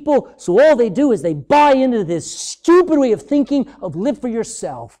with people, so all they do is they buy into this stupid way of thinking of live for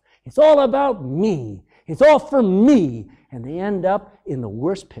yourself. It's all about me. It's all for me. And they end up in the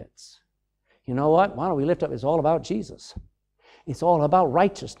worst pits. You know what? Why don't we lift up? It's all about Jesus. It's all about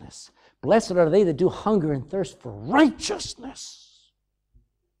righteousness. Blessed are they that do hunger and thirst for righteousness.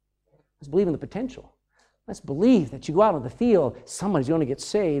 Let's believe in the potential. Let's believe that you go out on the field, somebody's going to get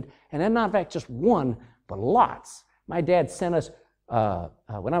saved, and then not in fact just one, but lots. My dad sent us,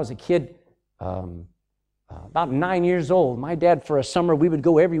 when I was a kid, about 9 years old, my dad for a summer, we would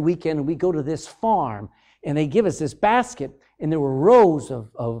go every weekend and we'd go to this farm, and they'd give us this basket, and there were rows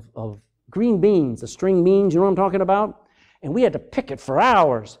of green beans, the string beans, you know what I'm talking about? And we had to pick it for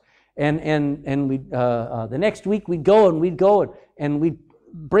hours. And the next week we'd go and we'd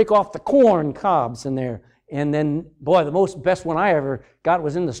break off the corn cobs in there. And then, boy, the best one I ever got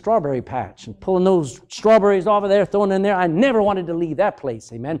was in the strawberry patch. And pulling those strawberries off of there, throwing them in there. I never wanted to leave that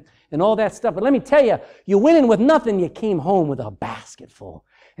place, amen? And all that stuff. But let me tell you, you went in with nothing, you came home with a basket full.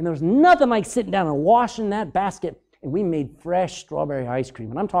 And there was nothing like sitting down and washing that basket. And we made fresh strawberry ice cream.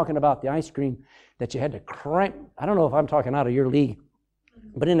 And I'm talking about the ice cream that you had to crank. I don't know if I'm talking out of your league.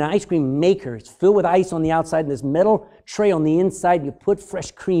 But in an ice cream maker, it's filled with ice on the outside and this metal tray on the inside. You put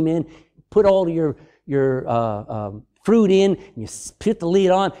fresh cream in, put all your fruit in, and you put the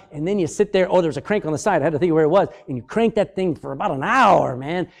lid on, and then you sit there. Oh, there's a crank on the side. I had to think of where it was. And you crank that thing for about an hour,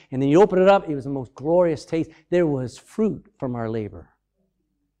 man. And then you open it up. It was the most glorious taste. There was fruit from our labor.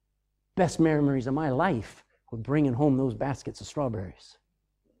 Best memories of my life were bringing home those baskets of strawberries.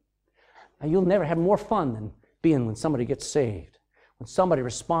 Now, you'll never have more fun than being when somebody gets saved. When somebody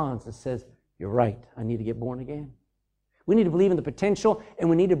responds and says, you're right, I need to get born again. We need to believe in the potential, and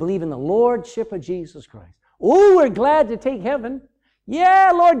we need to believe in the lordship of Jesus Christ. Oh, we're glad to take heaven.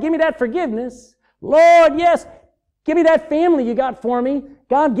 Yeah, Lord, give me that forgiveness. Lord, yes, give me that family you got for me.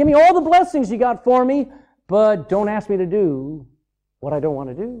 God, give me all the blessings you got for me, but don't ask me to do what I don't want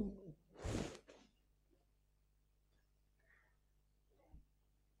to do.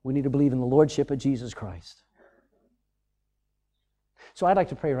 We need to believe in the lordship of Jesus Christ. So I'd like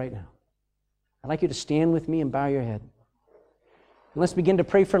to pray right now. I'd like you to stand with me and bow your head. And let's begin to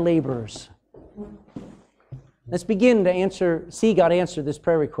pray for laborers. Let's begin to see God answer this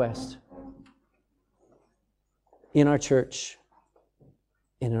prayer request in our church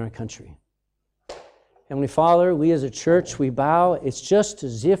and in our country. Heavenly Father, we as a church, we bow. It's just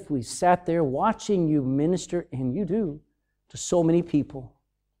as if we sat there watching you minister, and you do, to so many people.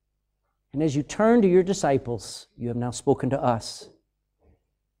 And as you turn to your disciples, you have now spoken to us.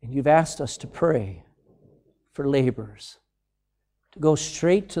 And you've asked us to pray for laborers, to go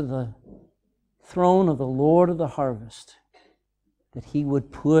straight to the throne of the Lord of the harvest, that He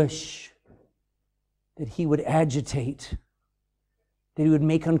would push, that He would agitate, that He would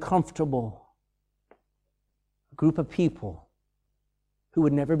make uncomfortable a group of people who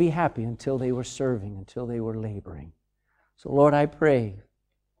would never be happy until they were serving, until they were laboring. So Lord, I pray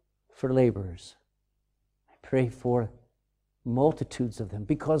for laborers. I pray for multitudes of them,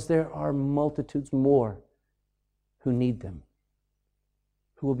 because there are multitudes more who need them,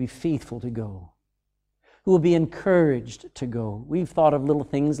 who will be faithful to go, who will be encouraged to go. We've thought of little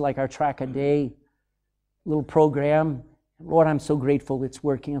things like our track a day, little program. Lord, I'm so grateful it's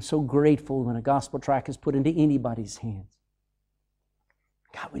working. I'm so grateful when a gospel track is put into anybody's hands.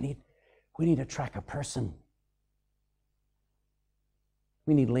 God, we need to track a person.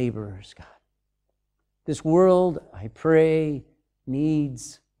 We need laborers, God. This world, I pray,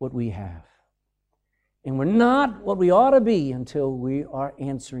 needs what we have. And we're not what we ought to be until we are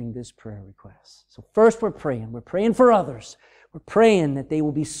answering this prayer request. So first we're praying for others. We're praying that they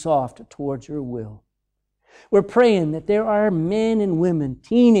will be soft towards your will. We're praying that there are men and women,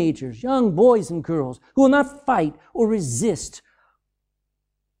 teenagers, young boys and girls who will not fight or resist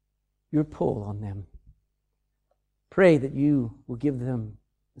your pull on them. Pray that you will give them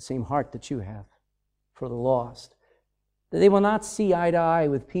the same heart that you have for the lost. That they will not see eye to eye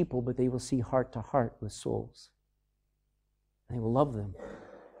with people, but they will see heart to heart with souls. They will love them,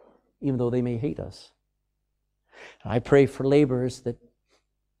 even though they may hate us. And I pray for laborers that,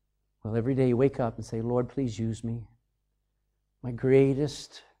 well, every day you wake up and say, Lord, please use me. My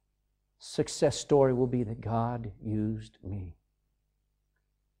greatest success story will be that God used me.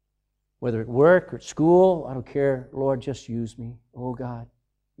 Whether at work or at school, I don't care. Lord, just use me. Oh, God,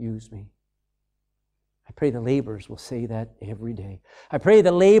 use me. I pray the laborers will say that every day. I pray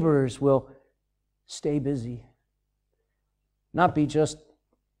the laborers will stay busy. Not be just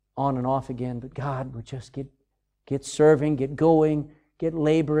on and off again, but God would just get serving, get going, get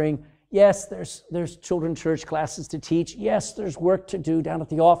laboring. Yes, there's children's church classes to teach. Yes, there's work to do down at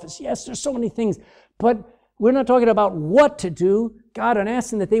the office. Yes, there's so many things. But we're not talking about what to do. God, I'm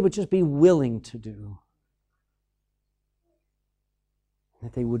asking that they would just be willing to do.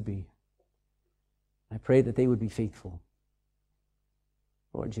 That they would be. I pray that they would be faithful.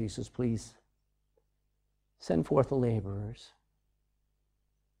 Lord Jesus, please send forth the laborers.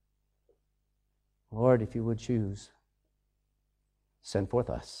 Lord, if you would choose, send forth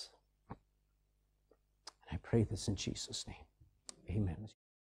us. And I pray this in Jesus' name. Amen.